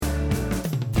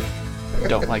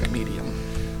Don't like medium.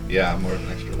 Yeah, I'm more of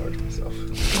an extra large myself.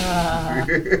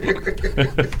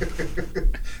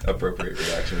 Appropriate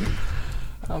reaction.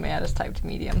 Oh man, I just typed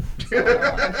medium.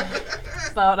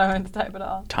 That's not what I meant to type at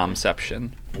all.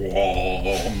 Tomception.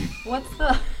 What's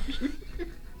the...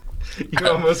 You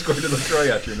almost squirted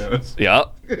LaCroix out your nose.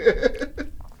 Yep.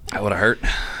 That would have hurt.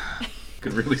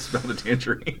 Could really smell the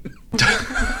tangerine.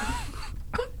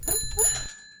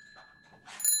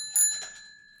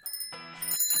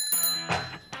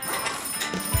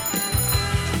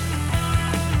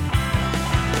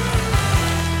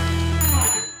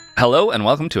 Hello and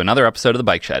welcome to another episode of The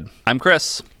Bike Shed. I'm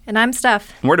Chris. And I'm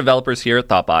Steph. And we're developers here at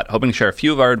Thoughtbot, hoping to share a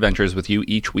few of our adventures with you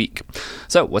each week.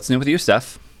 So, what's new with you,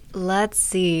 Steph? Let's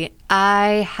see.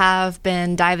 I have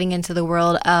been diving into the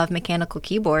world of mechanical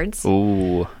keyboards.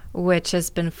 Ooh. Which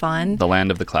has been fun. The land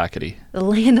of the clackety. The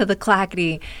land of the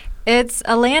clackety. It's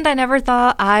a land I never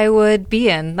thought I would be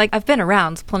in. Like, I've been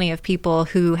around plenty of people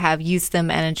who have used them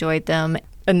and enjoyed them.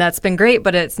 And that's been great,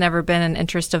 but it's never been an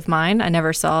interest of mine. I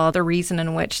never saw the reason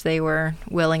in which they were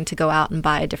willing to go out and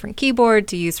buy a different keyboard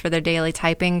to use for their daily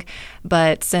typing.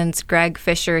 But since Greg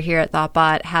Fisher here at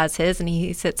Thoughtbot has his and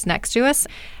he sits next to us,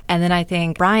 and then I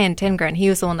think Brian Tengren, he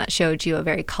was the one that showed you a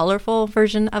very colorful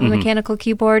version of a mechanical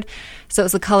keyboard. So it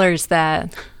was the colors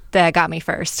that got me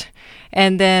first.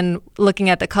 And then looking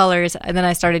at the colors, and then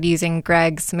I started using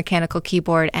Greg's mechanical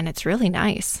keyboard, and it's really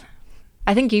nice.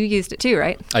 I think you used it too,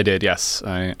 right? I did, yes.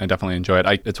 I definitely enjoy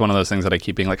it. It's one of those things that I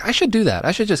keep being like, I should do that.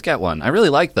 I should just get one. I really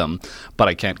like them, but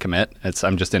I can't commit.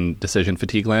 I'm just in decision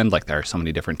fatigue land. Like, there are so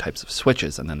many different types of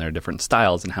switches, and then there are different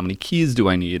styles, and how many keys do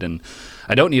I need? And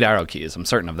I don't need arrow keys. I'm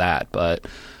certain of that, but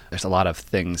there's a lot of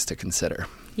things to consider.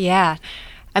 Yeah.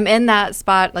 I'm in that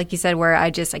spot, like you said, where I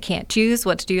can't choose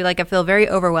what to do. Like, I feel very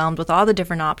overwhelmed with all the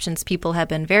different options. People have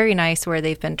been very nice where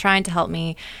they've been trying to help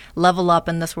me level up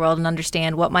in this world and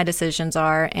understand what my decisions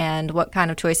are and what kind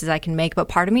of choices I can make. But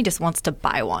part of me just wants to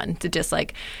buy one, to just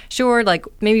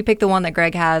maybe pick the one that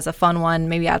Greg has, a fun one,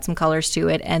 maybe add some colors to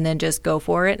it, and then just go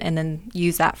for it and then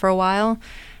use that for a while.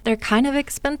 They're kind of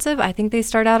expensive. I think they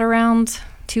start out around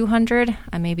 $200.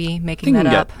 I may be making that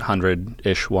up. You can get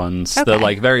 100-ish ones. Okay.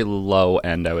 The very low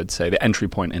end, I would say, the entry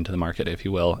point into the market, if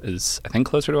you will, is I think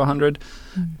closer to 100.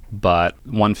 But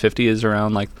 150 is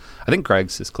around I think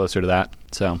Greg's is closer to that.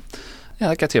 So yeah,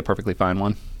 that gets you a perfectly fine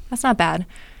one. That's not bad.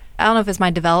 I don't know if it's my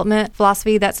development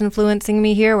philosophy that's influencing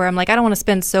me here, where I'm like, I don't want to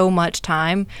spend so much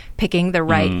time picking the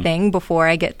right thing before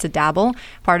I get to dabble.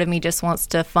 Part of me just wants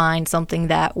to find something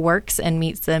that works and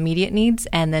meets the immediate needs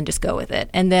and then just go with it.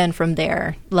 And then from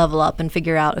there, level up and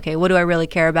figure out, okay, what do I really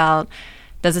care about?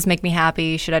 Does this make me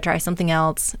happy? Should I try something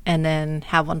else? And then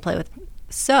have one play with.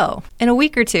 So, in a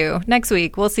week or two, next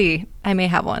week, we'll see. I may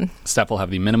have one. Steph will have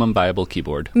the minimum viable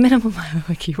keyboard. Minimum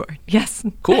viable keyboard, yes.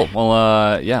 Cool.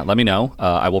 Well, yeah, let me know.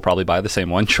 I will probably buy the same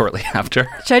one shortly after.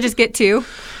 Should I just get two?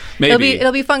 Maybe.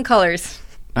 It'll be fun colors.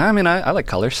 I mean, I like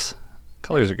colors.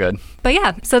 Colors are good. But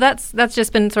yeah, so that's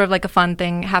just been sort of like a fun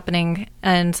thing happening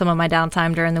in some of my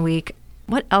downtime during the week.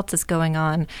 What else is going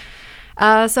on?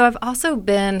 So I've also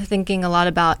been thinking a lot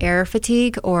about error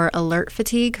fatigue or alert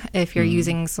fatigue. If you're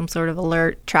using some sort of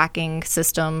alert tracking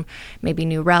system, maybe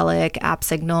New Relic,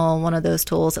 AppSignal, one of those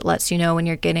tools that lets you know when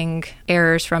you're getting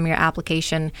errors from your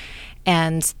application,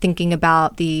 and thinking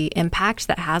about the impact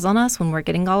that has on us when we're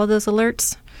getting all of those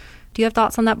alerts. Do you have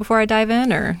thoughts on that before I dive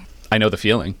in, or? I know the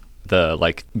feeling.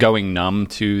 The going numb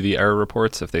to the error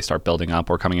reports if they start building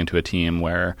up, or coming into a team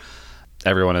where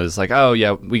everyone is like, oh,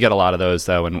 yeah, we get a lot of those,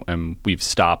 though, and we've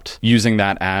stopped using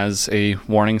that as a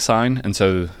warning sign. And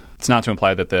so it's not to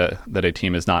imply that a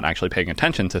team is not actually paying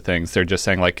attention to things. They're just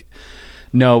saying,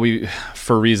 no,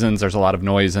 for reasons, there's a lot of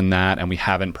noise in that, and we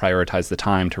haven't prioritized the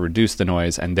time to reduce the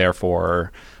noise, and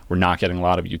therefore we're not getting a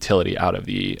lot of utility out of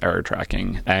the error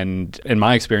tracking. And in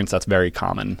my experience, that's very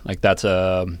common. That's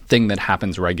a thing that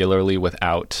happens regularly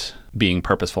without being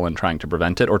purposeful in trying to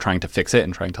prevent it or trying to fix it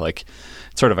and trying to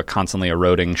it's sort of a constantly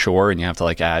eroding shore, and you have to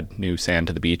add new sand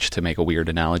to the beach, to make a weird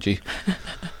analogy.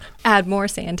 Add more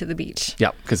sand to the beach.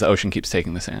 Yeah, because the ocean keeps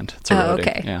taking the sand. It's eroding. Oh,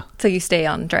 okay. Yeah. So you stay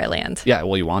on dry land. Yeah,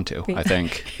 well, you want to, I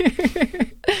think.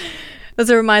 Those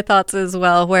are my thoughts as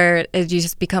well, where you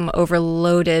just become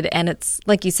overloaded, and it's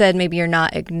like you said, maybe you're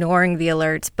not ignoring the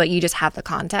alerts, but you just have the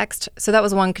context. So that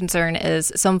was one concern,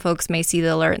 is some folks may see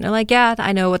the alert and they're like, yeah,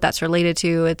 I know what that's related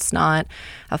to. It's not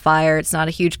a fire. It's not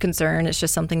a huge concern. It's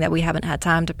just something that we haven't had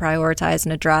time to prioritize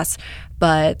and address.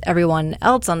 But everyone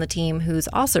else on the team who's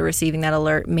also receiving that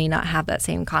alert may not have that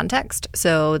same context.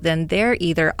 So then they're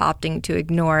either opting to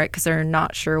ignore it because they're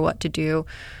not sure what to do,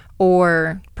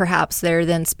 or perhaps they're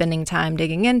then spending time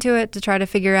digging into it to try to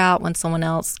figure out when someone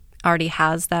else already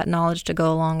has that knowledge to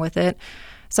go along with it.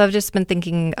 So I've just been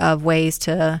thinking of ways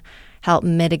to help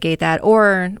mitigate that,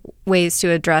 or ways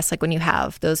to address, like when you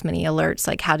have those many alerts,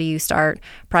 like how do you start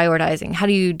prioritizing? How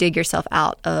do you dig yourself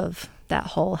out of that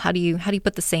hole? How do you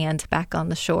put the sand back on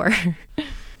the shore?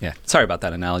 Yeah, sorry about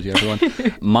that analogy, everyone.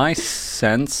 My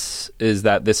sense is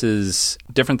that this is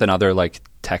different than other like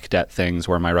tech debt things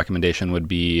where my recommendation would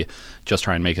be just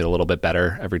try and make it a little bit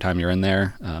better every time you're in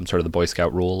there. Sort of the Boy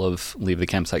Scout rule of leave the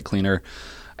campsite cleaner.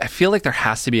 I feel like there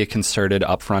has to be a concerted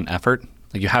upfront effort.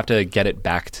 Like you have to get it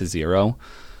back to zero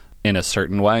in a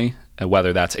certain way,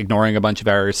 whether that's ignoring a bunch of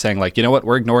errors, saying like, you know what,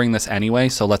 we're ignoring this anyway,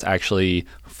 so let's actually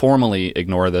formally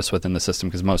ignore this within the system,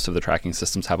 because most of the tracking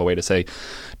systems have a way to say,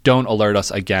 don't alert us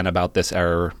again about this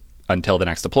error until the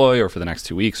next deploy or for the next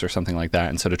 2 weeks or something like that.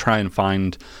 And so to try and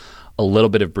find a little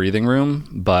bit of breathing room,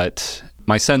 but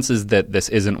my sense is that this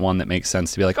isn't one that makes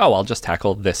sense to be like, oh, I'll just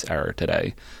tackle this error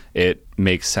today. It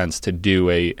makes sense to do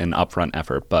an upfront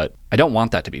effort, but I don't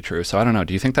want that to be true. So I don't know.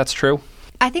 Do you think that's true?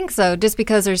 I think so, just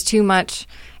because there's too much.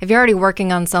 If you're already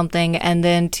working on something and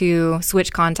then to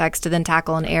switch context to then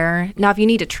tackle an error. Now, if you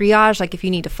need to triage, like if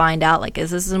you need to find out, like,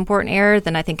 is this an important error,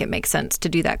 then I think it makes sense to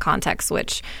do that context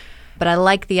switch. But I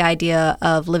like the idea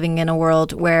of living in a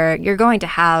world where you're going to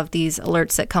have these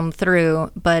alerts that come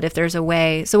through, but if there's a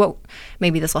way,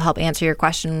 maybe this will help answer your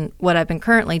question. What I've been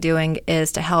currently doing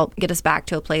is to help get us back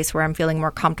to a place where I'm feeling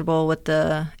more comfortable with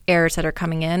the errors that are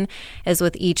coming in, is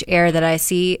with each error that I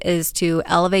see is to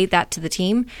elevate that to the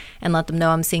team and let them know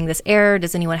I'm seeing this error.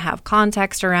 Does anyone have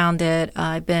context around it?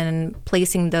 I've been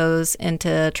placing those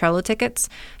into Trello tickets.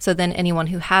 So then anyone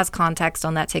who has context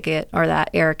on that ticket or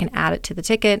that error can add it to the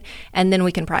ticket. And then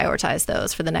we can prioritize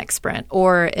those for the next sprint.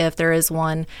 Or if there is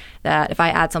one that if I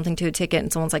add something to a ticket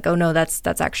and someone's like, oh no, that's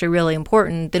actually really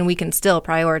important, then we can still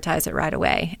prioritize it right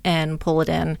away and pull it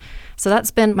in. So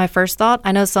that's been my first thought.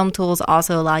 I know some tools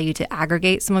also allow you to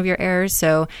aggregate some of your errors.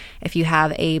 So if you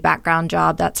have a background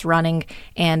job that's running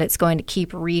and it's going to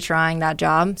keep retrying that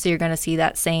job, so you're going to see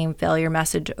that same failure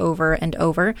message over and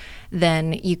over,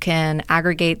 then you can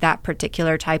aggregate that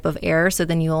particular type of error. So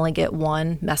then you only get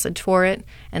one message for it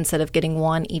instead of getting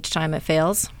one each time it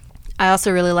fails. I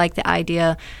also really like the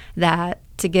idea that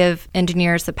to give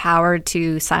engineers the power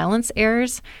to silence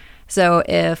errors. So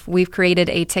if we've created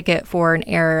a ticket for an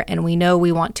error and we know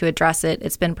we want to address it,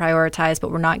 it's been prioritized,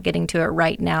 but we're not getting to it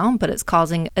right now, but it's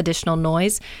causing additional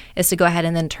noise, is to go ahead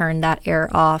and then turn that error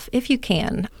off if you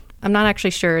can. I'm not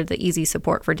actually sure the easy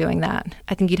support for doing that.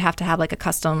 I think you'd have to have like a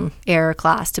custom error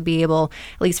class to be able,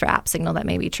 at least for AppSignal, that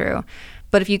may be true.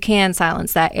 But if you can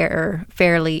silence that error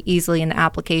fairly easily in the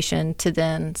application, to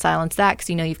then silence that because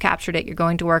you know you've captured it, you're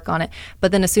going to work on it.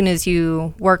 But then as soon as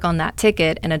you work on that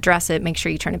ticket and address it, make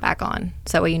sure you turn it back on.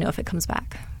 So that way you know if it comes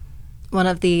back. One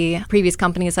of the previous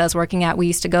companies I was working at, we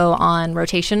used to go on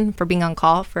rotation for being on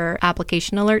call for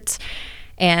application alerts.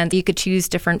 And you could choose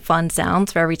different fun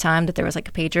sounds for every time that there was like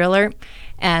a pager alert.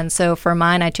 And so for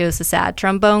mine, I chose the sad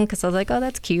trombone because I was like, oh,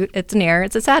 that's cute. It's an error.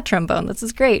 It's a sad trombone. This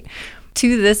is great.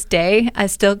 To this day, I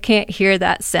still can't hear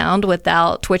that sound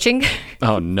without twitching.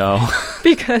 Oh, no.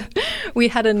 Because we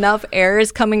had enough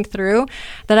errors coming through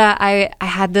that I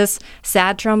had this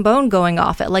sad trombone going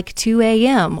off at like 2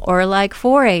 a.m. or like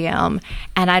 4 a.m.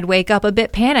 And I'd wake up a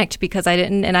bit panicked because I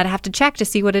didn't, and I'd have to check to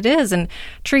see what it is. And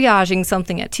triaging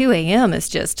something at 2 a.m. is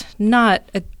just not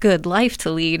a good life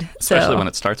to lead. Especially when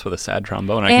it starts with a sad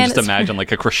trombone. I can just imagine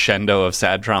like a crescendo of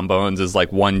sad trombones is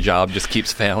like one job just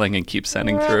keeps failing and keeps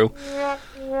sending through.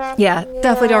 Yeah,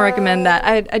 definitely don't recommend that.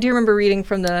 I do remember reading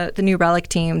from the New Relic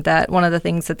team that one of the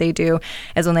things that they do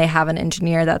is when they have an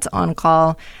engineer that's on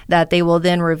call, that they will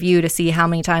then review to see how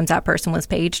many times that person was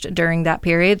paged during that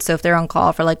period. So if they're on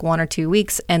call for like 1 or 2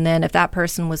 weeks, and then if that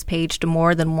person was paged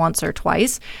more than once or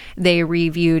twice, they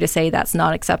review to say that's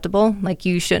not acceptable. Like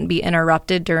you shouldn't be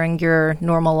interrupted during your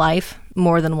normal life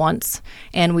more than once,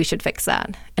 and we should fix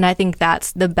that. And I think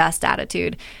that's the best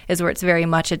attitude, is where it's very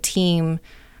much a team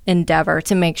endeavor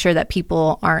to make sure that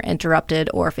people aren't interrupted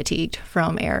or fatigued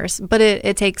from errors. But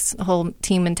it takes a whole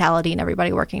team mentality and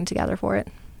everybody working together for it.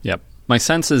 Yep. My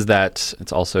sense is that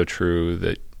it's also true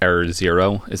that error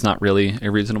zero is not really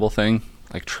a reasonable thing.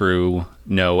 Like true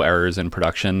no errors in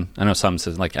production. I know some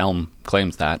says like Elm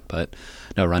claims that, but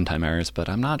no runtime errors. But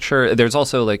I'm not sure. There's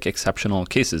also like exceptional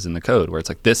cases in the code where it's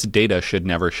like this data should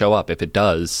never show up. If it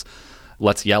does,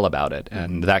 let's yell about it.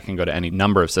 And that can go to any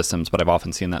number of systems, but I've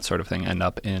often seen that sort of thing end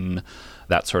up in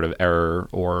that sort of error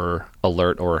or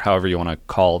alert or however you want to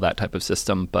call that type of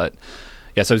system. But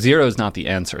yeah, so zero is not the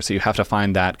answer. So you have to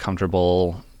find that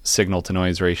comfortable signal to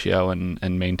noise ratio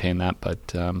and maintain that. But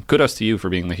kudos to you for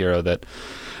being the hero that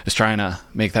is trying to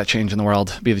make that change in the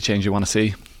world, be the change you want to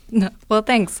see. No, well,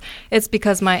 thanks. It's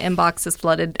because my inbox is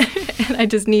flooded and I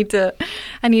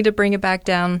need to bring it back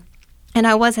down. And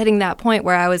I was hitting that point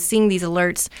where I was seeing these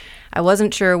alerts. I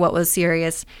wasn't sure what was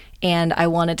serious and I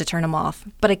wanted to turn them off,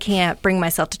 but I can't bring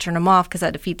myself to turn them off because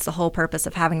that defeats the whole purpose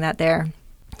of having that there.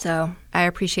 So I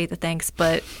appreciate the thanks,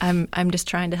 but I'm just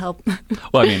trying to help.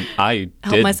 Well, I mean, I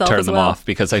did turn them off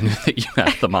because I knew that you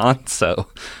had them on. So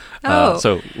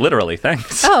so literally,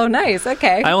 thanks. Oh, nice.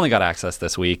 Okay. I only got access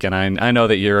this week, and I know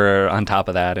that you're on top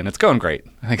of that, and it's going great.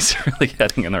 I think it's really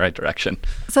heading in the right direction.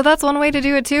 So that's one way to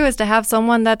do it, too, is to have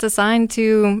someone that's assigned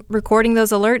to recording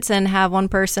those alerts and have one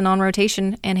person on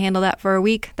rotation and handle that for a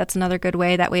week. That's another good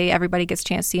way. That way everybody gets a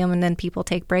chance to see them, and then people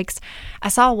take breaks. I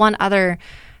saw one other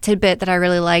tidbit that I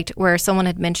really liked where someone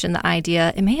had mentioned the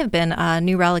idea. It may have been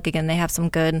New Relic again. They have some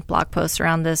good blog posts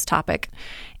around this topic.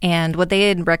 And what they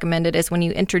had recommended is when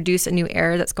you introduce a new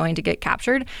error that's going to get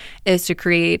captured is to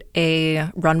create a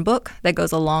run book that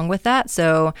goes along with that.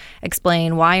 So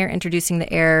explain why you're introducing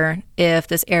the error, if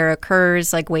this error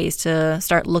occurs, like ways to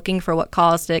start looking for what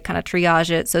caused it, kind of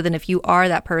triage it. So then if you are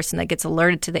that person that gets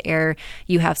alerted to the error,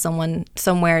 you have someone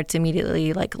somewhere to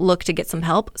immediately like look to get some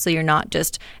help. So you're not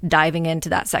just diving into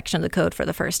that section of the code for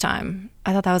the first time.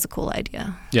 I thought that was a cool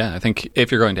idea. Yeah, I think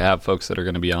if you're going to have folks that are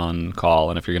going to be on call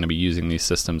and if you're going to be using these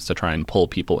systems to try and pull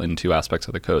people into aspects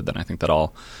of the code, then I think that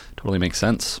all totally makes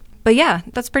sense. But yeah,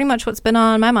 that's pretty much what's been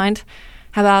on my mind.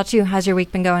 How about you? How's your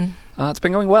week been going? It's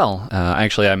been going well.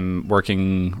 Actually, I'm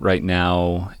working right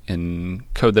now in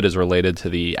code that is related to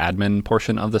the admin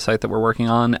portion of the site that we're working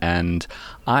on. And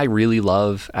I really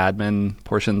love admin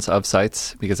portions of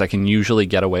sites because I can usually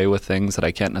get away with things that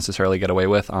I can't necessarily get away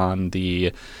with on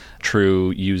the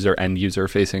true end user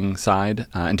facing side.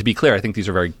 And to be clear, I think these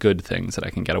are very good things that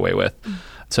I can get away with.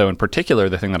 So in particular,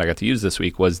 the thing that I got to use this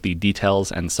week was the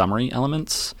details and summary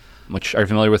elements. Which, are you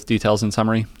familiar with details and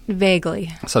summary?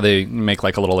 Vaguely. So they make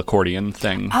like a little accordion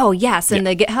thing. Oh, yes. And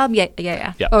the GitHub?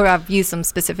 Yeah. Or I've used them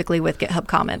specifically with GitHub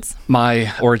comments.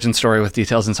 My origin story with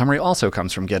details and summary also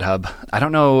comes from GitHub. I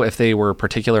don't know if they were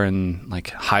particular in like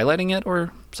highlighting it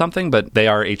or something, but they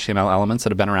are HTML elements that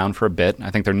have been around for a bit.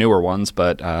 I think they're newer ones,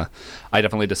 but I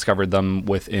definitely discovered them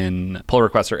within pull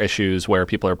requests or issues where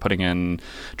people are putting in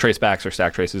tracebacks or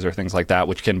stack traces or things like that,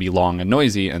 which can be long and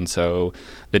noisy. And so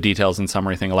the details and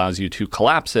summary thing allows you to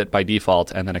collapse it by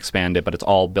default and then expand it, but it's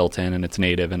all built in and it's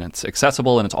native and it's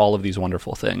accessible and it's all of these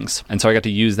wonderful things. And so I got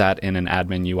to use that in an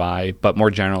admin UI, but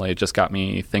more generally, it just got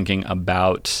me thinking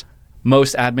about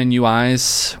most admin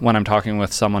UIs, when I'm talking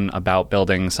with someone about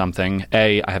building something,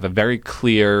 I have a very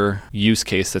clear use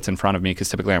case that's in front of me because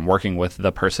typically I'm working with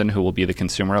the person who will be the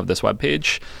consumer of this web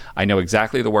page. I know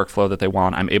exactly the workflow that they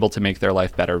want. I'm able to make their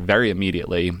life better very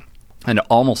immediately. And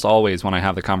almost always when I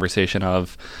have the conversation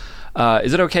of,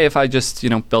 is it okay if I just,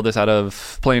 build this out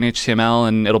of plain HTML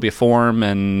and it'll be a form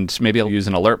and maybe I'll use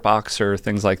an alert box or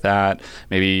things like that,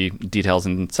 maybe details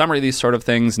and summary, these sort of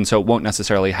things. And so it won't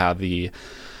necessarily have the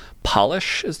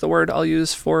polish is the word I'll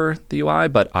use for the UI,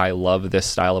 but I love this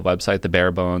style of website, the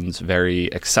bare bones,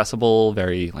 very accessible,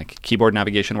 very like keyboard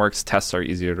navigation works, tests are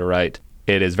easier to write.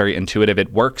 It is very intuitive.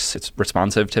 It works. It's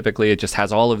responsive typically. It just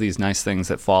has all of these nice things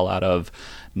that fall out of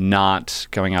not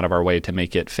going out of our way to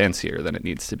make it fancier than it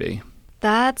needs to be.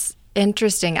 That's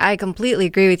interesting. I completely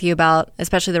agree with you about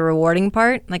especially the rewarding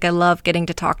part. Like I love getting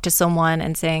to talk to someone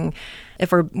and saying,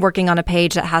 if we're working on a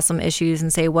page that has some issues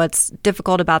and say, what's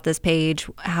difficult about this page?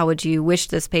 How would you wish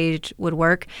this page would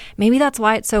work? Maybe that's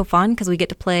why it's so fun because we get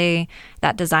to play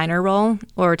that designer role,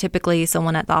 or typically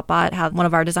someone at Thoughtbot, one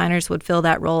of our designers would fill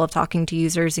that role of talking to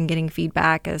users and getting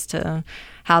feedback as to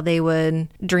how they would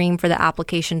dream for the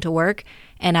application to work.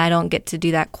 And I don't get to do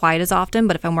that quite as often,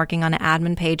 but if I'm working on an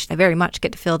admin page, I very much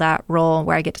get to fill that role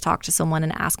where I get to talk to someone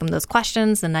and ask them those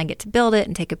questions, and I get to build it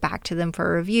and take it back to them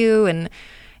for a review. And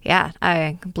yeah,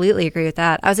 I completely agree with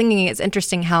that. I was thinking it's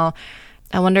interesting how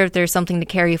I wonder if there's something to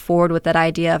carry forward with that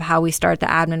idea of how we start the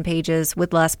admin pages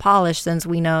with less polish, since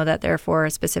we know that they're for a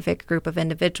specific group of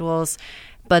individuals,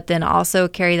 but then also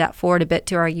carry that forward a bit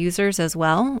to our users as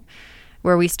well,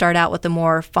 where we start out with the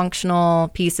more functional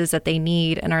pieces that they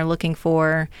need and are looking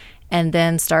for, and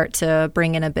then start to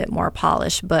bring in a bit more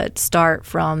polish, but start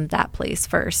from that place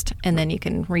first. And then you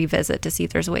can revisit to see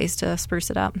if there's ways to spruce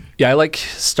it up. Yeah, I like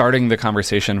starting the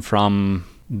conversation from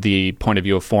the point of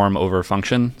view of form over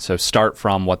function. So start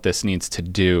from what this needs to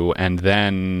do, and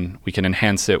then we can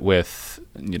enhance it with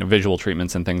visual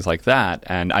treatments and things like that.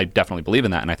 And I definitely believe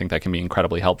in that, and I think that can be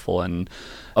incredibly helpful in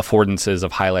affordances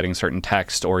of highlighting certain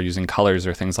text or using colors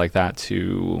or things like that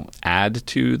to add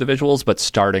to the visuals, but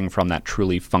starting from that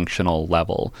truly functional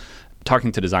level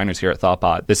talking to designers here at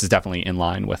Thoughtbot, this is definitely in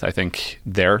line with, I think,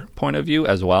 their point of view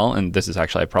as well. And this is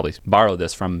actually, I probably borrowed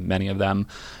this from many of them,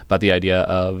 but the idea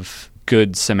of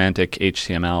good semantic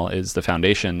HTML is the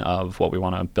foundation of what we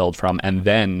want to build from. And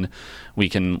then we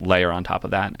can layer on top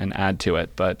of that and add to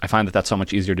it. But I find that that's so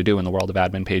much easier to do in the world of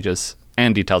admin pages.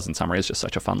 And details and summary is just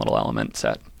such a fun little element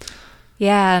set.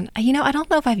 Yeah. I don't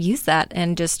know if I've used that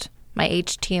in just my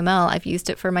HTML. I've used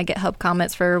it for my GitHub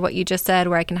comments for what you just said,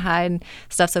 where I can hide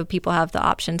stuff so people have the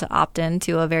option to opt in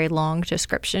to a very long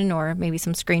description or maybe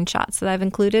some screenshots that I've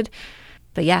included.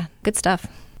 But yeah, good stuff.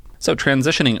 So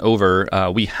transitioning over,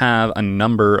 we have a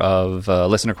number of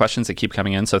listener questions that keep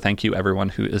coming in. So thank you, everyone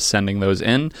who is sending those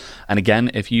in. And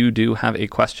again, if you do have a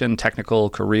question,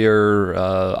 technical, career,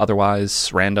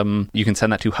 otherwise, random, you can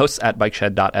send that to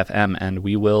hosts@bikeshed.fm and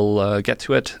we will get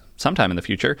to it sometime in the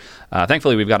future.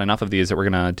 Thankfully, we've got enough of these that we're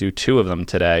going to do 2 of them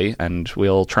today, and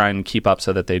we'll try and keep up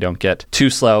so that they don't get too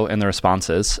slow in the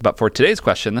responses. But for today's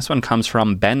question, this one comes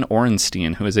from Ben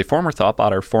Orenstein, who is a former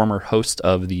Thoughtbot or former host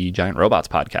of the Giant Robots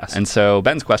podcast. And so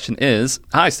Ben's question is,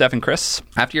 hi, Steph and Chris.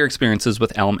 After your experiences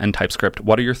with Elm and TypeScript,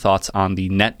 what are your thoughts on the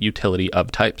net utility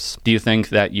of types? Do you think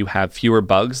that you have fewer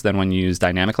bugs than when you use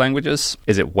dynamic languages?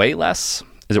 Is it way less?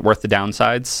 Is it worth the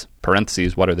downsides?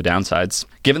 Parentheses, what are the downsides?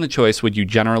 Given the choice, would you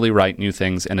generally write new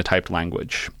things in a typed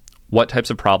language? What types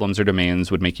of problems or domains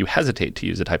would make you hesitate to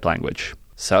use a typed language?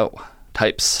 So,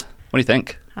 types. What do you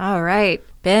think? All right,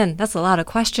 Ben, that's a lot of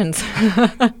questions.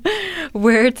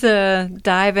 Where to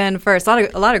dive in first?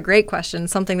 A lot of great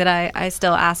questions, something that I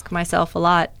still ask myself a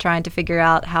lot, trying to figure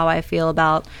out how I feel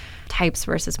about types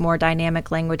versus more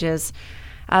dynamic languages.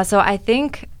 So I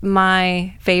think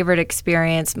my favorite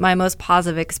experience, my most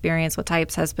positive experience with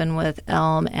types has been with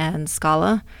Elm and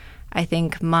Scala. I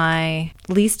think my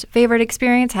least favorite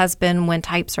experience has been when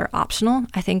types are optional.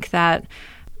 I think that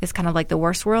is kind of like the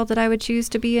worst world that I would choose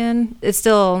to be in. It's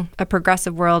still a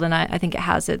progressive world, and I think it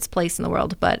has its place in the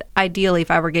world. But ideally,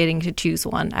 if I were getting to choose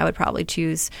one, I would probably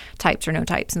choose types or no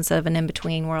types instead of an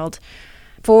in-between world.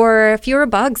 For fewer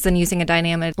bugs than using a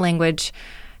dynamic language,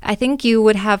 I think you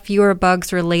would have fewer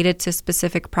bugs related to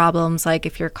specific problems, like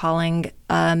if you're calling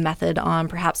a method on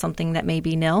perhaps something that may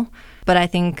be nil. But I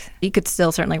think you could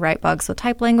still certainly write bugs with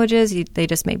type languages. They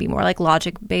just may be more like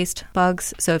logic-based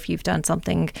bugs. So if you've done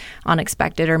something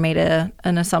unexpected or made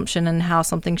an assumption in how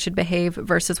something should behave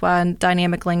versus why in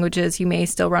dynamic languages, you may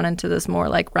still run into this more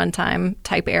like runtime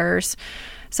type errors.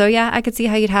 So yeah, I could see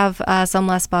how you'd have some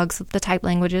less bugs with the type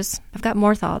languages. I've got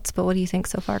more thoughts, but what do you think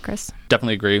so far, Chris?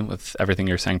 Definitely agree with everything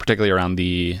you're saying, particularly around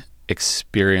the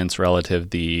experience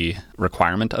relative the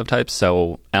requirement of types.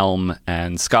 So Elm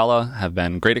and Scala have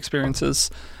been great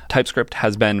experiences. TypeScript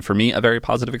has been, for me, a very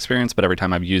positive experience, but every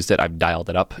time I've used it, I've dialed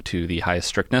it up to the highest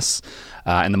strictness.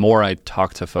 And the more I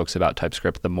talk to folks about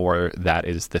TypeScript, the more that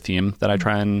is the theme that I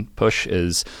try and push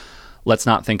is, let's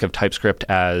not think of TypeScript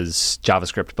as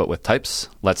JavaScript, but with types.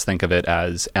 Let's think of it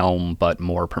as Elm, but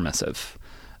more permissive,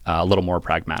 a little more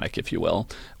pragmatic, if you will,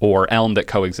 or Elm that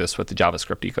coexists with the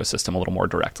JavaScript ecosystem a little more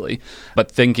directly.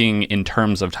 But thinking in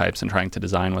terms of types and trying to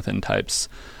design within types,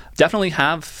 definitely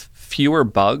have fewer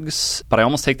bugs, but I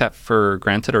almost take that for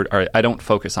granted, or I don't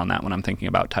focus on that when I'm thinking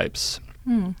about types.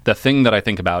 The thing that I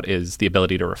think about is the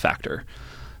ability to refactor.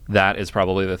 That is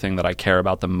probably the thing that I care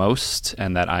about the most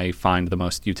and that I find the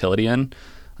most utility in.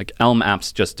 Like Elm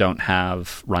apps just don't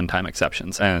have runtime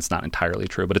exceptions. And it's not entirely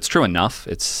true, but it's true enough.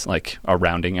 It's like a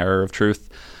rounding error of truth.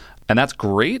 And that's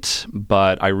great,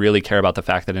 but I really care about the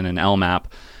fact that in an Elm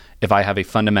app, if I have a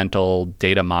fundamental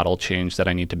data model change that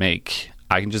I need to make,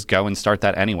 I can just go and start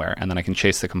that anywhere, and then I can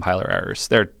chase the compiler errors.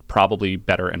 There are probably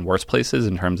better and worse places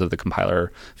in terms of the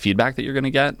compiler feedback that you're going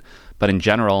to get. But in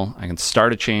general, I can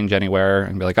start a change anywhere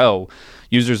and be like, oh,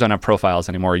 users don't have profiles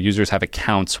anymore. Users have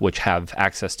accounts which have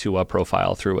access to a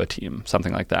profile through a team,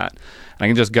 something like that. And I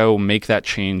can just go make that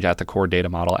change at the core data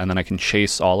model, and then I can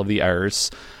chase all of the errors.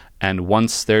 And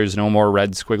once there's no more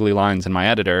red squiggly lines in my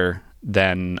editor,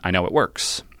 then I know it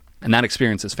works. And that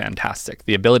experience is fantastic.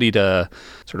 The ability to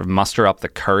sort of muster up the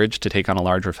courage to take on a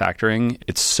large refactoring,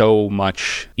 it's so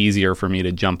much easier for me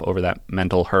to jump over that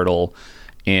mental hurdle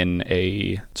in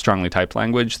a strongly typed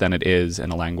language than it is in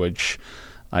a language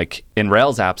like in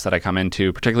Rails apps that I come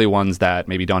into, particularly ones that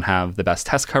maybe don't have the best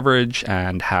test coverage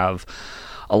and have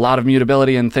a lot of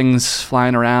mutability and things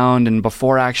flying around and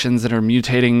before actions that are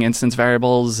mutating instance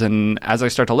variables. And as I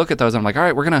start to look at those, I'm like, all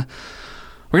right, we're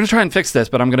we're going to try and fix this,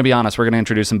 but I'm going to be honest, we're going to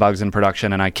introduce some bugs in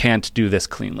production and I can't do this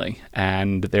cleanly.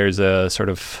 And there's a sort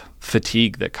of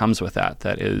fatigue that comes with that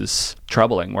is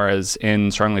troubling. Whereas in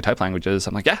strongly typed languages,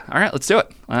 I'm like, yeah, all right, let's do it.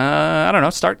 I don't know,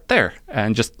 start there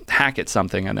and just hack at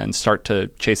something and then start to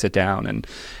chase it down. And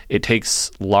it takes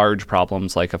large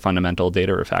problems like a fundamental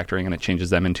data refactoring and it changes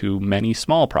them into many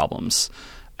small problems.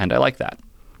 And I like that.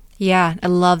 Yeah, I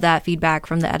love that feedback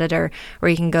from the editor where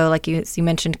you can go, like you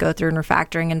mentioned, go through and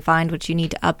refactoring and find what you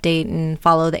need to update and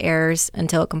follow the errors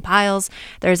until it compiles.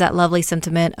 There's that lovely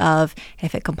sentiment of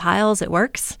if it compiles, it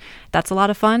works. That's a lot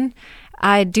of fun.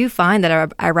 I do find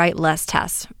that I write less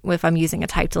tests if I'm using a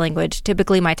typed language.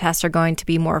 Typically, my tests are going to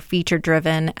be more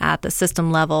feature-driven at the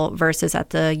system level versus at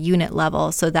the unit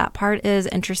level. So that part is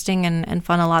interesting and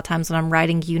fun. A lot of times when I'm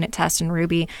writing unit tests in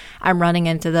Ruby, I'm running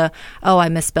into I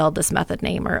misspelled this method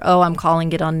name, or, I'm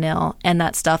calling it on nil, and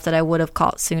that stuff that I would have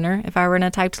caught sooner if I were in a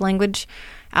typed language.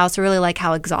 I also really like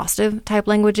how exhaustive type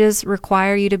languages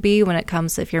require you to be when it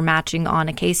comes to if you're matching on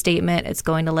a case statement. It's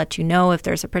going to let you know if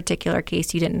there's a particular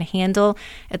case you didn't handle.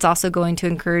 It's also going to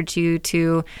encourage you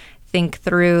to think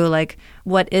through, like,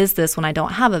 what is this when I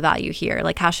don't have a value here?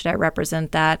 Like, how should I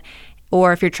represent that?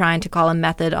 Or if you're trying to call a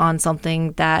method on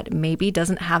something that maybe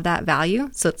doesn't have that value,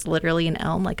 so it's literally an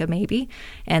Elm, like a maybe,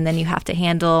 and then you have to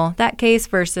handle that case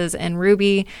versus in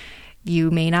Ruby,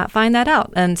 you may not find that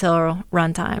out until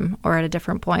runtime or at a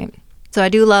different point. So I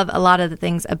do love a lot of the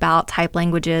things about type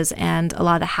languages and a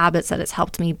lot of the habits that it's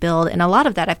helped me build. And a lot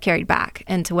of that I've carried back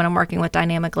into when I'm working with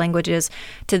dynamic languages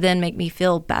to then make me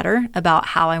feel better about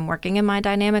how I'm working in my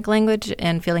dynamic language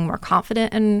and feeling more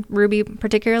confident in Ruby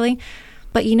particularly.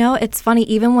 But it's funny,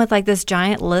 even with like this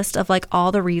giant list of like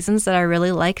all the reasons that I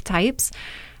really like types,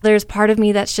 there's part of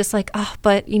me that's just like,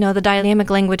 but the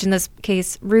dynamic language, in this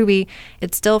case, Ruby,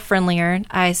 it's still friendlier.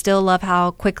 I still love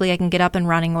how quickly I can get up and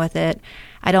running with it.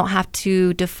 I don't have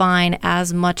to define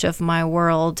as much of my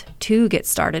world to get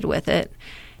started with it.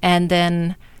 And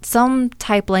then some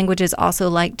type languages also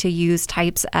like to use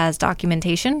types as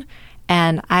documentation.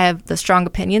 And I have the strong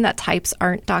opinion that types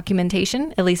aren't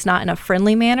documentation, at least not in a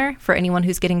friendly manner for anyone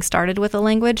who's getting started with a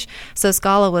language. So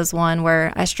Scala was one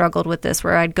where I struggled with this,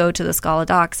 where I'd go to the Scala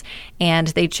docs and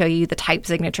they'd show you the type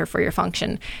signature for your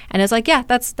function. And it's like, yeah,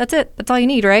 that's it. That's all you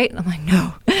need, right? I'm like,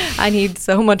 no, I need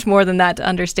so much more than that to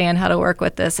understand how to work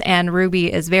with this. And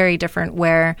Ruby is very different,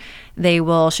 where they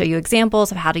will show you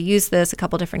examples of how to use this, a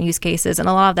couple different use cases. And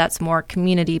a lot of that's more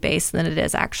community-based than it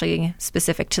is actually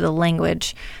specific to the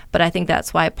language. But I think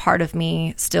that's why part of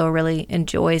me still really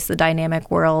enjoys the dynamic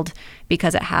world,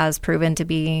 because it has proven to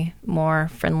be more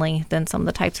friendly than some of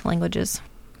the typed languages.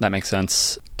 That makes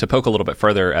sense. To poke a little bit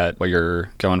further at what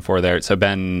you're going for there, so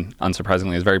Ben,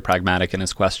 unsurprisingly, is very pragmatic in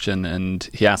his question, and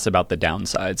he asks about the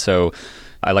downside. So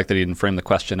I like that he didn't frame the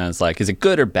question as like, is it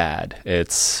good or bad?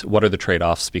 It's what are the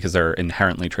trade-offs, because there are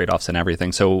inherently trade-offs in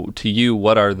everything. So to you,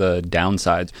 what are the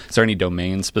downsides? Is there any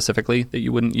domain specifically that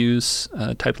you wouldn't use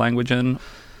typed language in?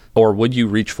 Or would you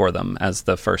reach for them as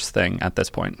the first thing at this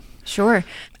point? Sure.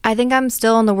 I think I'm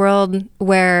still in the world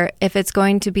where if it's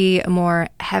going to be a more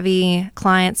heavy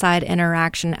client-side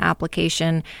interaction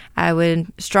application, I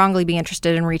would strongly be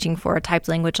interested in reaching for a typed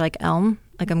language like Elm.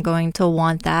 Like, I'm going to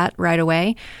want that right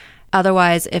away.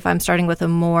 Otherwise, if I'm starting with a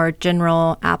more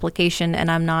general application and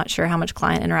I'm not sure how much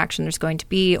client interaction there's going to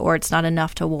be, or it's not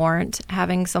enough to warrant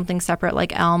having something separate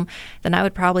like Elm, then I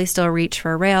would probably still reach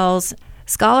for Rails.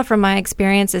 Scala, from my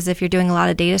experience, is if you're doing a lot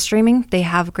of data streaming, they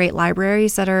have great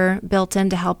libraries that are built in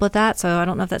to help with that. So I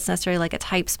don't know if that's necessarily like a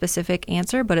type-specific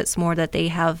answer, but it's more that they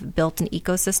have built an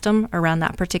ecosystem around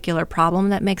that particular problem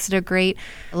that makes it a great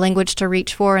language to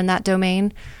reach for in that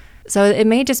domain. So it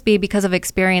may just be because of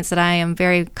experience that I am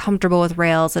very comfortable with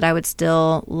Rails, that I would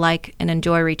still like and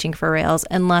enjoy reaching for Rails,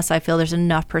 unless I feel there's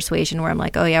enough persuasion where I'm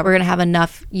like, oh yeah, we're going to have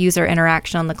enough user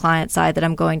interaction on the client side that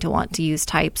I'm going to want to use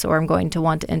types, or I'm going to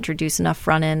want to introduce enough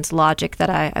front-end logic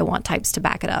that I want types to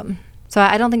back it up. So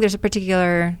I don't think there's a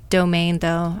particular domain,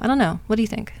 though. I don't know. What do you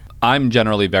think? I'm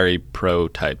generally very pro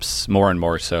types, more and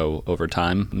more so over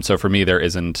time. And so for me, there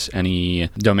isn't any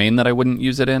domain that I wouldn't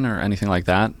use it in or anything like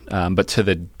that. But to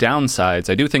the downsides,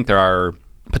 I do think there are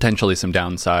potentially some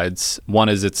downsides. One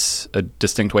is it's a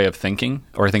distinct way of thinking,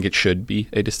 or I think it should be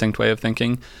a distinct way of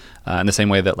thinking. In the same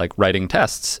way that like writing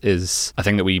tests is a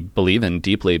thing that we believe in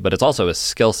deeply, but it's also a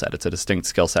skill set. It's a distinct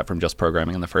skill set from just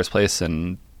programming in the first place.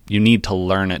 And you need to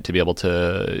learn it to be able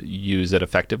to use it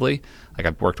effectively. Like,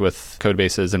 I've worked with code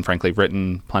bases and frankly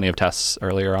written plenty of tests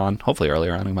hopefully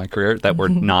earlier on in my career, that were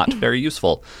not very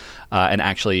useful and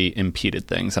actually impeded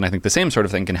things. And I think the same sort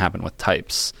of thing can happen with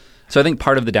types. So I think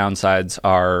part of the downsides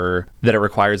are that it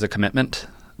requires a commitment.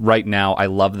 right now, I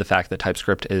love the fact that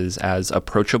TypeScript is as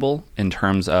approachable in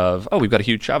terms of, oh, we've got a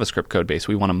huge JavaScript code base.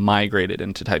 We want to migrate it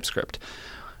into TypeScript.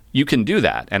 You can do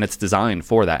that, and it's designed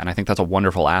for that, and I think that's a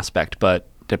wonderful aspect. But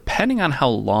depending on how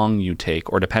long you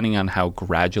take, or depending on how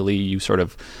gradually you sort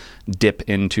of dip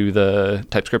into the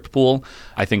TypeScript pool,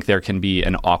 I think there can be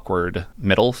an awkward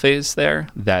middle phase there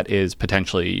that is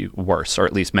potentially worse, or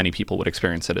at least many people would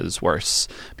experience it as worse,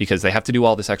 because they have to do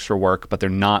all this extra work, but they're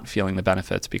not feeling the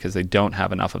benefits because they don't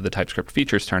have enough of the TypeScript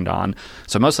features turned on.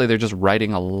 So mostly they're just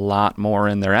writing a lot more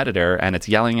in their editor, and it's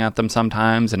yelling at them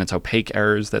sometimes, and it's opaque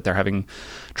errors that they're having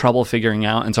trouble figuring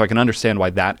out. And so I can understand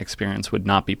why that experience would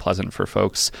not be pleasant for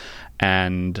folks.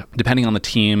 And depending on the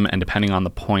team and depending on the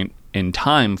point in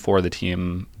time for the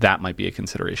team, that might be a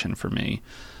consideration for me.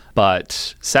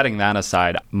 But setting that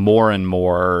aside, more and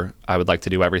more, I would like to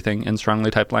do everything in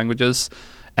strongly typed languages.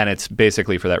 And it's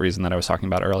basically for that reason that I was talking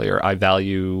about earlier. I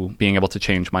value being able to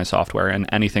change my software, and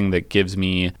anything that gives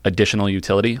me additional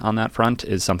utility on that front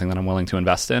is something that I'm willing to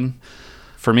invest in.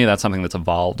 For me, that's something that's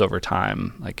evolved over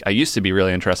time. Like, I used to be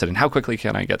really interested in how quickly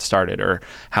can I get started, or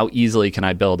how easily can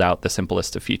I build out the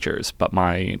simplest of features. But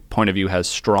my point of view has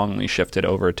strongly shifted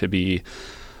over to be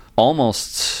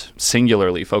almost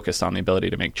singularly focused on the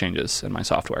ability to make changes in my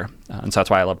software. And so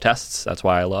that's why I love tests. That's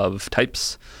why I love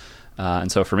types.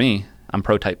 And so for me, I'm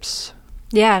pro types.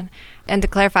 Yeah. And to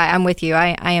clarify, I'm with you.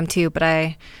 I am too, but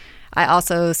I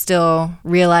also still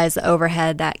realize the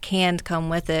overhead that can come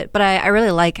with it. But I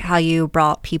really like how you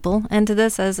brought people into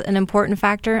this as an important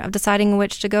factor of deciding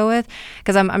which to go with,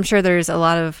 because I'm sure there's a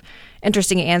lot of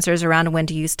interesting answers around when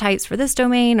to use types for this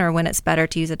domain, or when it's better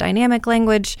to use a dynamic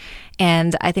language.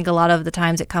 And I think a lot of the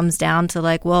times it comes down to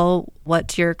like, well,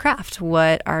 what's your craft?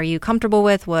 What are you comfortable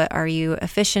with? What are you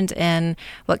efficient in?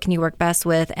 What can you work best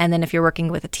with? And then if you're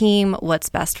working with a team, what's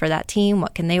best for that team?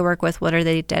 What can they work with? What are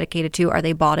they dedicated to? Are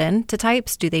they bought in to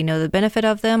types? Do they know the benefit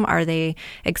of them? Are they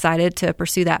excited to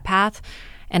pursue that path?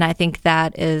 And I think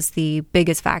that is the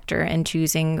biggest factor in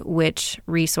choosing which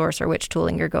resource or which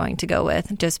tooling you're going to go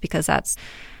with, just because that's,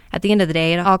 at the end of the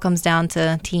day, it all comes down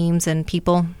to teams and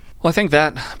people. Well, I think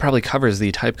that probably covers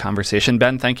the type conversation.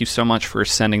 Ben, thank you so much for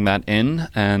sending that in,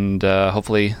 and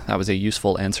hopefully that was a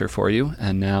useful answer for you.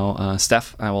 And now,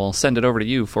 Steph, I will send it over to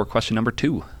you for question number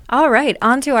 2. All right,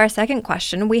 on to our second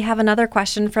question. We have another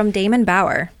question from Damon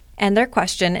Bauer. And their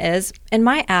question is, in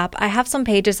my app, I have some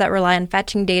pages that rely on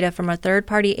fetching data from a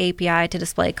third-party API to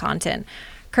display content.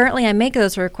 Currently, I make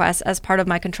those requests as part of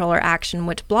my controller action,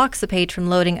 which blocks the page from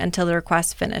loading until the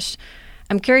request is finished.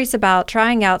 I'm curious about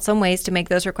trying out some ways to make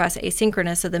those requests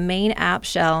asynchronous so the main app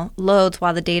shell loads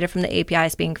while the data from the API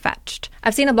is being fetched.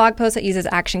 I've seen a blog post that uses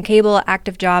Action Cable,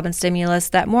 Active Job, and Stimulus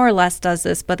that more or less does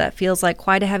this, but that feels like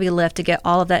quite a heavy lift to get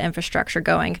all of that infrastructure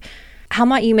going. How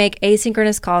might you make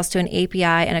asynchronous calls to an API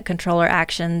and a controller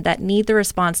action that need the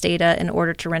response data in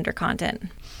order to render content?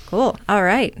 Cool. All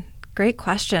right. Great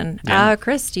question. Yeah.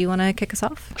 Chris, do you want to kick us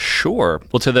off? Sure.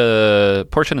 Well, to the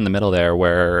portion in the middle there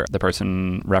where the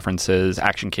person references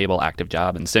Action Cable, Active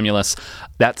Job, and Stimulus,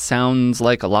 that sounds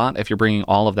like a lot. If you're bringing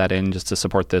all of that in just to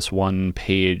support this one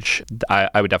page,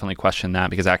 I would definitely question that,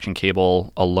 because Action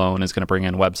Cable alone is going to bring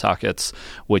in WebSockets,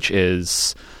 which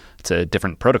is... it's a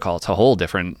different protocol. It's a whole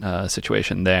different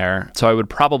situation there. So I would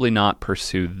probably not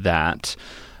pursue that.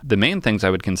 The main things I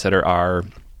would consider are,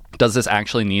 does this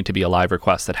actually need to be a live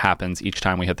request that happens each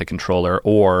time we hit the controller?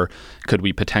 Or could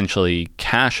we potentially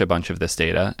cache a bunch of this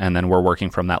data, and then we're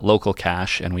working from that local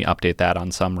cache and we update that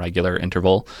on some regular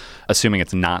interval, assuming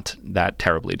it's not that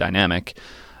terribly dynamic?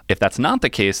 If that's not the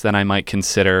case, then I might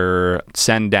consider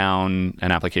send down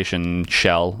an application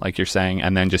shell, like you're saying,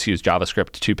 and then just use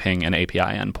JavaScript to ping an API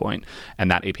endpoint. And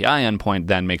that API endpoint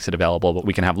then makes it available, but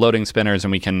we can have loading spinners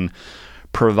and we can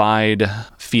provide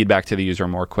feedback to the user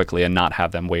more quickly and not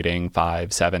have them waiting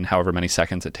 5, 7, however many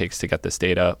seconds it takes to get this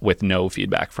data with no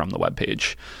feedback from the web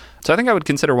page. So I think I would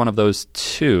consider one of those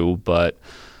two, but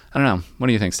I don't know. What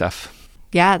do you think, Steph?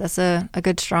 Yeah, that's a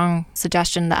good, strong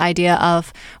suggestion. The idea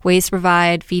of ways to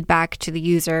provide feedback to the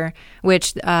user,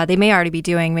 which they may already be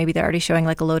doing. Maybe they're already showing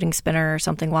like a loading spinner or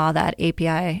something while that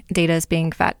API data is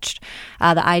being fetched.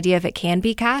 The idea if it can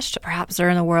be cached, perhaps they're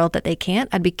in a world that they can't.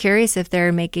 I'd be curious if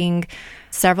they're making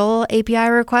several API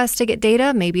requests to get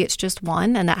data. Maybe it's just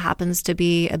one, and that happens to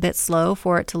be a bit slow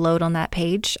for it to load on that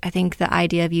page. I think the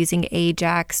idea of using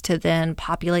AJAX to then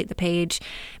populate the page,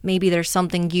 maybe there's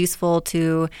something useful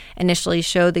to initially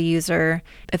show the user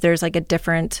if there's like a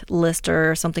different list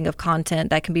or something of content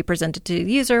that can be presented to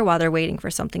the user while they're waiting for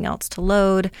something else to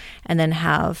load, and then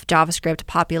have JavaScript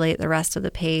populate the rest of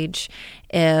the page.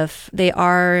 If they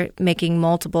are making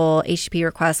multiple HTTP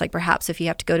requests, like perhaps if you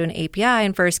have to go to an API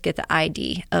and first get the ID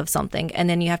ID of something. And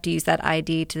then you have to use that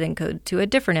ID to then go to a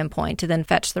different endpoint to then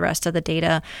fetch the rest of the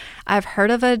data. I've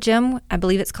heard of a gem, I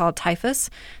believe it's called Typhus,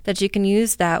 that you can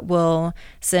use that will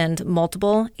send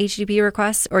multiple HTTP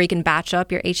requests, or you can batch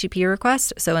up your HTTP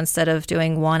request. So instead of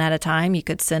doing one at a time, you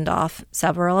could send off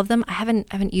several of them. I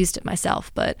haven't used it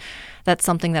myself, but that's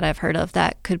something that I've heard of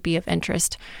that could be of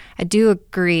interest. I do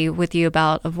agree with you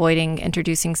about avoiding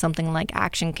introducing something like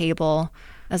Action Cable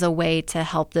as a way to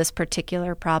help this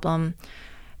particular problem.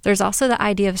 There's also the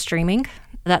idea of streaming.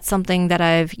 That's something that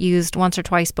I've used once or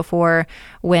twice before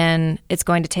when it's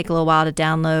going to take a little while to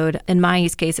download. In my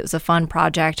use case, it was a fun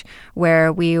project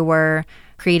where we were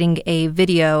creating a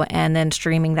video and then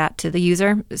streaming that to the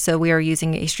user. So we were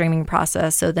using a streaming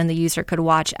process so then the user could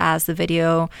watch as the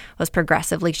video was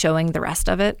progressively showing the rest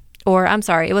of it. Or I'm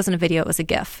sorry, it wasn't a video, it was a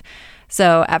GIF.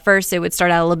 So at first it would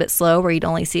start out a little bit slow where you'd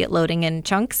only see it loading in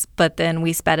chunks, but then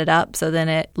we sped it up. So then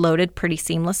it loaded pretty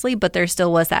seamlessly, but there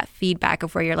still was that feedback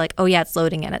of where you're like, oh yeah, it's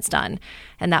loading and it's done.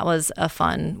 And that was a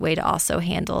fun way to also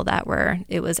handle that, where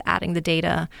it was adding the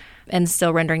data and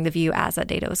still rendering the view as that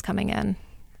data was coming in.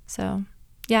 So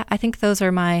yeah, I think those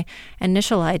are my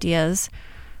initial ideas.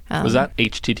 Was that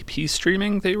HTTP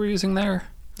streaming they were using there?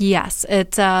 Yes,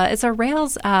 it's a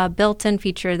Rails built-in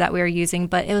feature that we were using,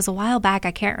 but it was a while back.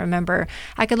 I can't remember.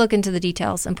 I could look into the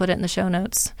details and put it in the show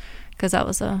notes because that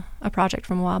was a project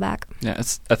from a while back. Yeah,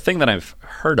 it's a thing that I've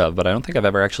heard of, but I don't think I've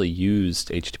ever actually used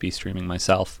HTTP streaming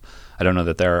myself. I don't know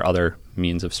that there are other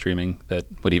means of streaming that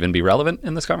would even be relevant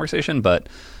in this conversation, but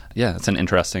yeah, it's an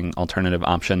interesting alternative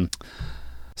option.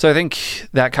 So I think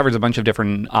that covers a bunch of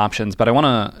different options, but I want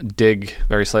to dig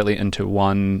very slightly into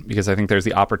one because I think there's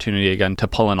the opportunity, again, to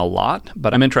pull in a lot.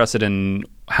 But I'm interested in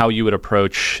how you would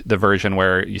approach the version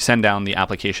where you send down the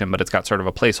application, but it's got sort of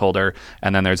a placeholder,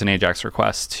 and then there's an AJAX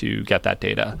request to get that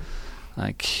data.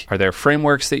 Like, are there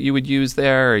frameworks that you would use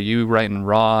there? Are you writing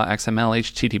raw XML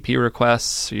HTTP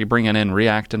requests? Are you bringing in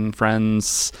React and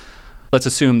friends? Let's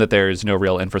assume that there's no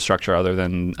real infrastructure other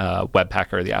than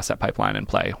Webpack or the asset pipeline in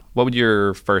play. What would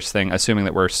your first thing, assuming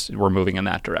that we're moving in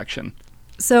that direction?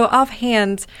 So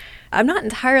offhand, I'm not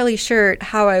entirely sure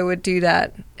how I would do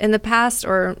that. In the past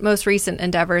or most recent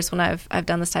endeavors when I've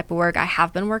done this type of work, I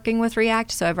have been working with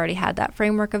React, so I've already had that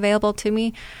framework available to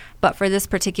me. But for this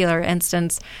particular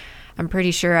instance, I'm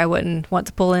pretty sure I wouldn't want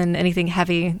to pull in anything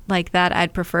heavy like that.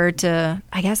 I'd prefer to,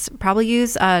 I guess, probably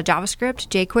use JavaScript,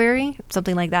 jQuery,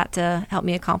 something like that to help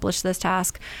me accomplish this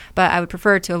task. But I would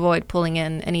prefer to avoid pulling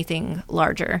in anything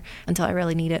larger until I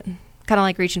really need it. Kind of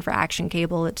like reaching for Action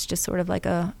Cable. It's just sort of like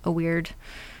a weird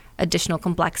additional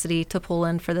complexity to pull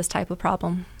in for this type of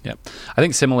problem. Yeah. I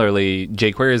think similarly,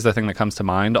 jQuery is the thing that comes to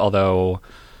mind, although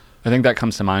I think that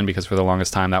comes to mind because for the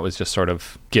longest time that was just sort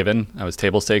of given. That was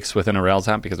table stakes within a Rails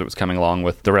app because it was coming along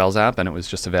with the Rails app and it was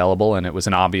just available and it was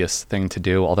an obvious thing to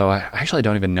do. Although I actually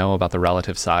don't even know about the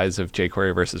relative size of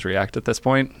jQuery versus React at this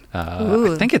point.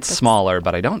 I think it's smaller,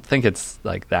 but I don't think it's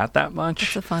like that much.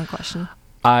 That's a fun question.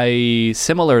 I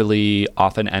similarly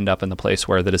often end up in the place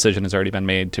where the decision has already been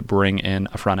made to bring in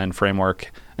a front-end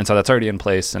framework. And so that's already in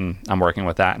place and I'm working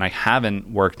with that. And I haven't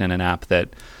worked in an app that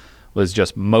was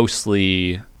just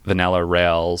mostly vanilla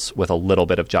Rails with a little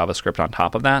bit of JavaScript on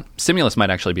top of that. Stimulus might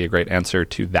actually be a great answer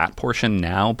to that portion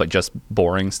now, but just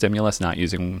boring Stimulus, not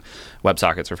using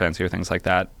WebSockets or fancier things like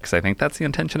that, because I think that's the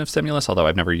intention of Stimulus, although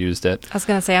I've never used it. I was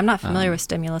going to say, I'm not familiar with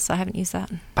Stimulus, so I haven't used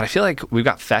that. But I feel like we've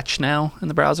got Fetch now in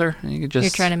the browser. You could just, You're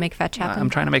trying to make Fetch happen?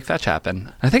 I'm trying to make Fetch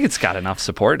happen. I think it's got enough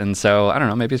support, and so, I don't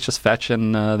know, maybe it's just Fetch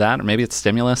and that, or maybe it's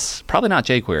Stimulus. Probably not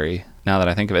jQuery. Now that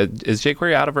I think of it, is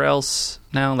jQuery out of Rails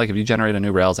now? Like if you generate a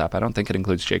new Rails app, I don't think it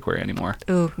includes jQuery anymore.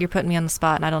 Ooh, you're putting me on the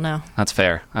spot and I don't know. That's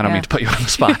fair. I don't mean to put you on the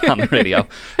spot on the radio.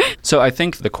 So I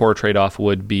think the core trade-off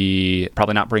would be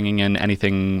probably not bringing in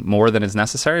anything more than is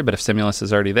necessary, but if Stimulus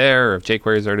is already there or if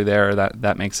jQuery is already there,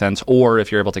 that makes sense. Or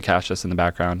if you're able to cache this in the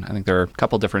background. I think there are a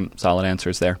couple different solid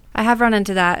answers there. I have run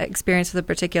into that experience with a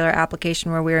particular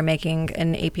application where we were making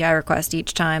an API request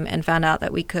each time and found out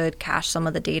that we could cache some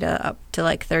of the data up to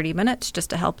like 30 minutes just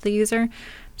to help the user.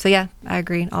 So yeah, I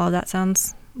agree. All of that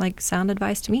sounds like sound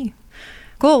advice to me.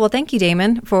 Cool. Well, thank you,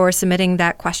 Damon, for submitting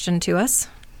that question to us.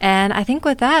 And I think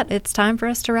with that, it's time for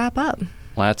us to wrap up.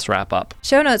 Let's wrap up.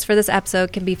 Show notes for this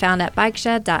episode can be found at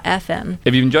bikeshed.fm.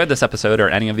 If you've enjoyed this episode or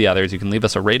any of the others, you can leave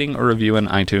us a rating or review in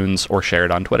iTunes or share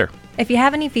it on Twitter. If you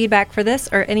have any feedback for this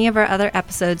or any of our other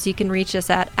episodes, you can reach us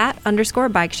at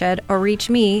 @_bikeshed or reach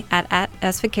me at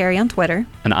 @svicari on Twitter.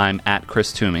 And I'm at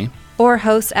Chris Toomey. Or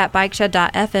host at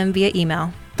bikeshed.fm via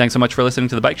email. Thanks so much for listening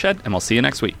to The Bike Shed, and we'll see you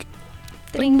next week.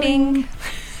 Bing, bing.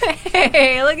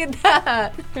 Hey, look at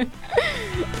that.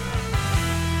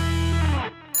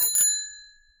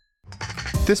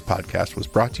 This podcast was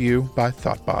brought to you by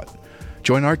Thoughtbot.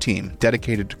 Join our team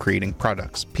dedicated to creating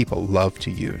products people love to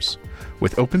use.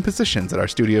 With open positions at our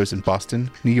studios in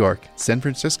Boston, New York, San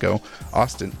Francisco,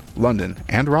 Austin, London,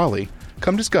 and Raleigh,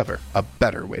 come discover a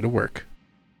better way to work.